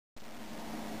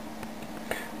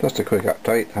Just a quick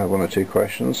update. I have one or two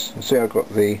questions. You see, I've got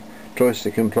the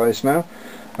joystick in place now.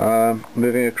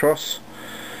 Moving across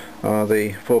are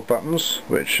the 4 buttons,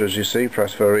 which, as you see,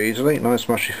 press very easily. Nice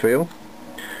mushy feel,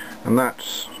 and that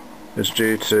is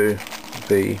due to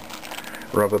the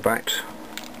rubber-backed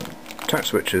tact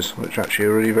switches, which actually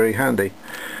are really very handy.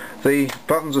 The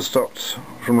buttons are stopped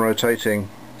from rotating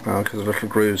because of little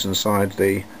grooves inside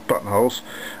the buttonholes,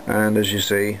 and as you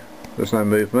see, there's no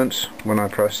movement when I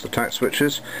press the tact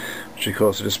switches, which of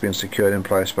course have just been secured in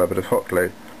place by a bit of hot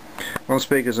glue. One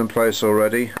speaker's in place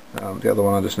already, the other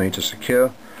one I just need to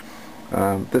secure.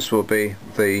 This will be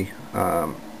the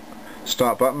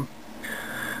start button,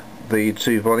 the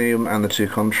 2 volume and the 2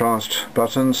 contrast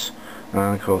buttons,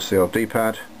 and of course the old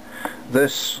D-pad.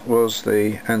 This was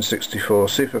the N64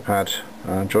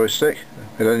 SuperPad joystick.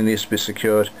 It only needs to be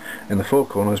secured in the 4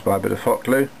 corners by a bit of hot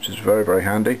glue, which is very, very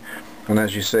handy. And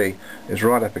as you see, it's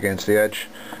right up against the edge,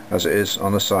 as it is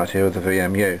on the side here with the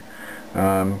VMU.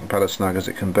 About as snug as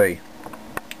it can be.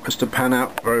 Just to pan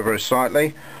out very, very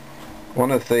slightly,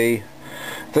 one of the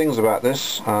things about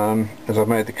this is I've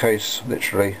made the case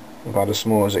literally about as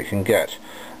small as it can get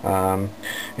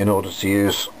in order to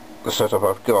use the setup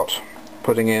I've got.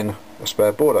 Putting in a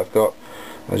spare board I've got,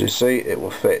 as you see, it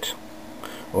will fit,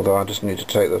 although I just need to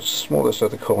take the smallest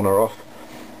of the corner off,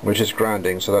 which is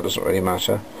grounding, so that doesn't really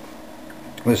matter.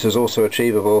 This is also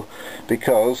achievable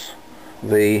because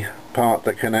the part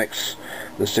that connects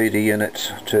the CD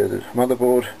unit to the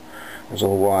motherboard is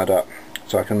all wired up,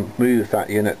 so I can move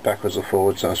that unit backwards or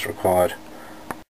forwards as required.